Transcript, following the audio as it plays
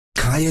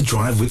Kaya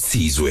Drive with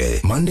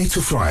Sizwe, Monday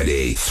to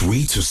Friday,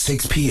 3 to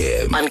 6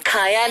 p.m. on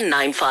Kaya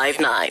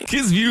 959.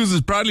 Kids Views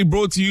is proudly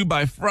brought to you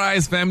by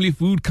Fry's Family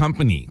Food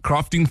Company,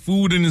 crafting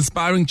food and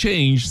inspiring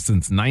change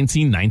since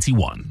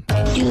 1991.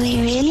 Do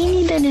we really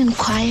need an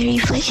inquiry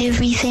for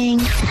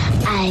everything?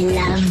 I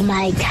love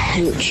my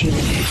country.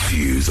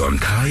 Views on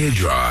Kaya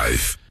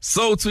Drive.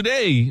 So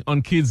today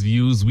on Kids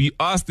Views, we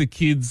asked the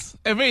kids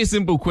a very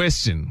simple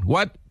question.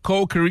 What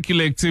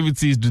co-curricular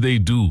activities do they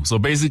do? So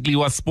basically,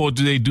 what sport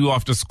do they do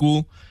after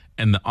school?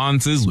 And the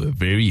answers were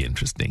very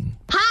interesting.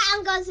 Hi,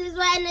 Uncle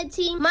Sizwe and the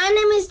team. My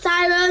name is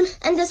Tyrone,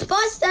 and the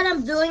sports that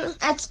I'm doing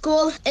at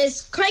school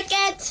is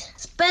cricket,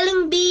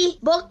 spelling bee,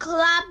 book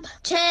club,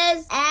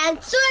 chess, and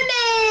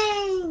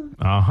swimming.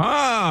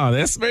 Aha,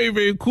 that's very,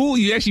 very cool.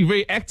 You're actually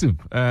very active.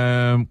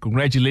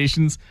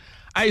 Congratulations.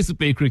 I used to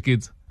play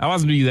cricket. I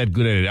wasn't really that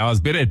good at it. I was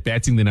better at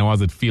batting than I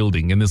was at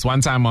fielding. And this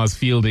one time I was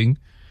fielding,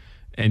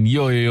 and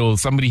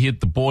somebody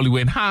hit the ball. He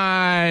went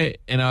high,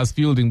 and I was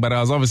fielding, but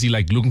I was obviously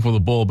like looking for the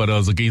ball, but I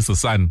was against the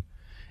sun.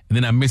 And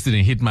then I missed it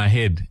and hit my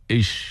head.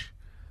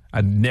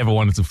 I never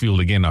wanted to field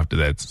again after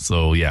that.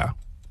 So, yeah.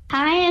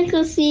 Hi,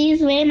 Uncle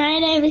Sizwe. My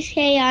name is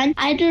Kayan.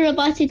 I do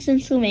robotics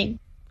and swimming.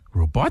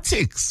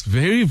 Robotics.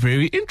 Very,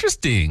 very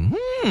interesting.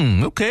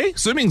 Okay.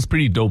 Swimming's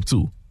pretty dope,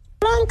 too.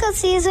 Uncle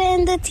Sizwe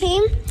and the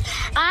team.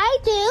 I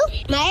do.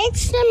 My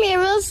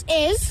extramurals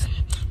is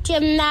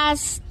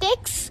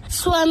gymnastics,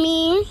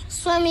 swimming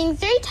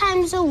 3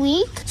 times a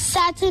week,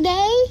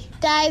 Saturday,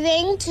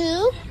 diving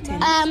too,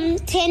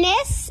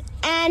 tennis,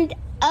 and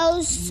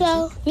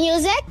also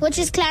music, which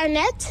is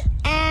clarinet,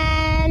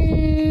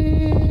 and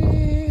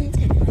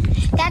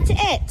that's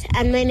it.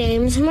 And my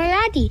name's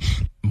Muradi.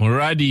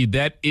 Muradi,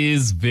 that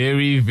is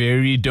very,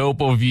 very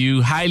dope of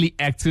you. Highly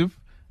active.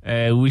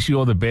 Wish you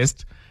all the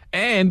best.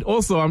 And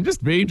also, I'm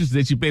just very interested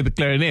that you play the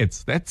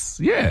clarinet.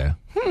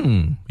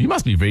 You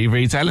must be very,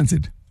 very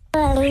talented.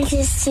 I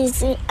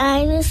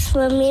do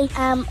swimming.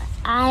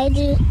 I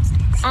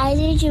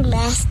do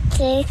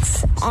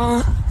gymnastics,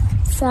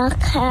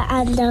 soccer,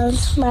 and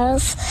dance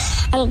mouse,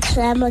 and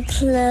climber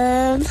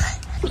club.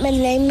 My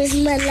name is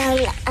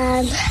Malang,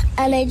 and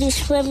I do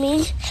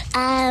swimming.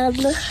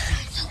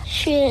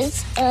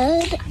 She's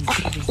old,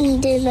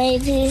 and then I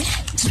do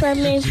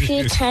swimming a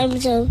few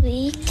times a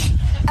week.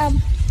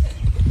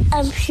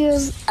 I'm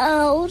years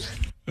old.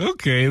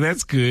 Okay,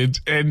 that's good.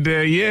 And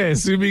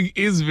swimming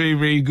is very,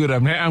 very good.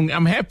 I'm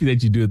happy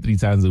that you do it 3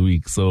 times a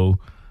week. So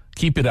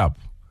keep it up.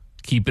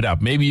 Keep it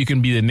up. Maybe you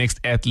can be the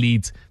next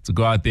athlete to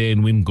go out there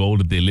and win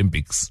gold at the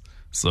Olympics.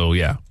 So,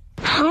 yeah.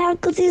 Hi,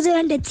 Uncle Sizwe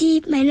and the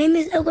team. My name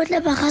is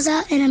Ogotla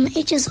Bakaza, and I'm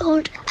 8 years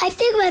old. I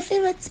think my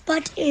favorite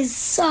sport is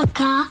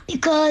soccer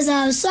because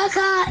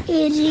soccer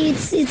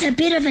it's a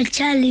bit of a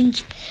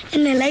challenge,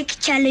 and I like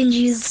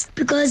challenges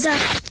because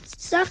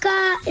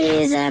soccer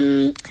is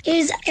a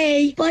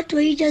sport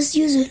where you just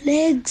use your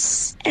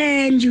legs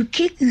and you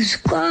kick, you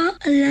score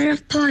a lot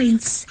of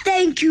points.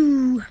 Thank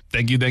you.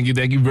 Thank you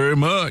very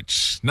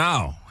much.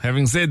 Now,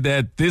 having said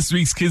that, this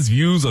week's Kids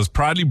Views was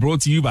proudly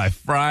brought to you by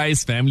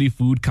Fry's Family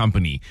Food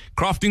Company,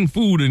 crafting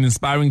food and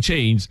inspiring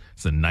change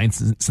since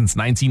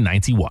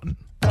 1991.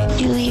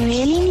 Do we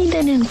really need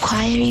an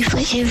inquiry for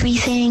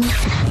everything?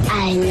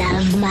 I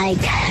love my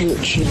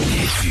country.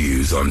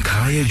 Views on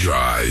Kaya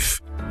Drive.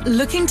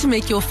 Looking to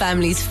make your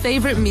family's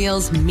favorite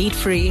meals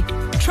meat-free?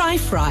 Try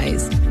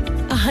Fry's.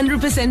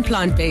 100%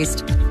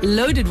 plant-based,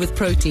 loaded with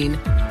protein,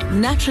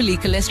 naturally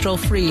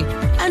cholesterol-free,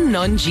 and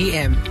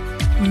non-GM.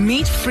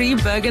 Meat-free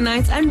burger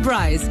nights and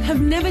braais have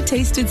never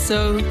tasted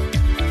so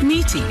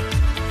meaty.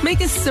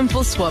 Make a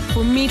simple swap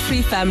for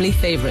meat-free family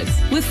favorites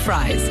with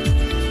Fry's.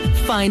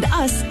 Find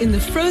us in the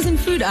frozen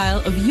food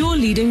aisle of your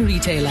leading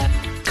retailer.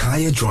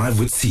 Kaya Drive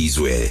with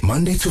Sizwe,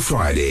 Monday to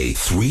Friday,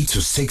 3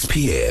 to 6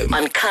 p.m.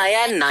 on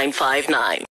Kaya 959.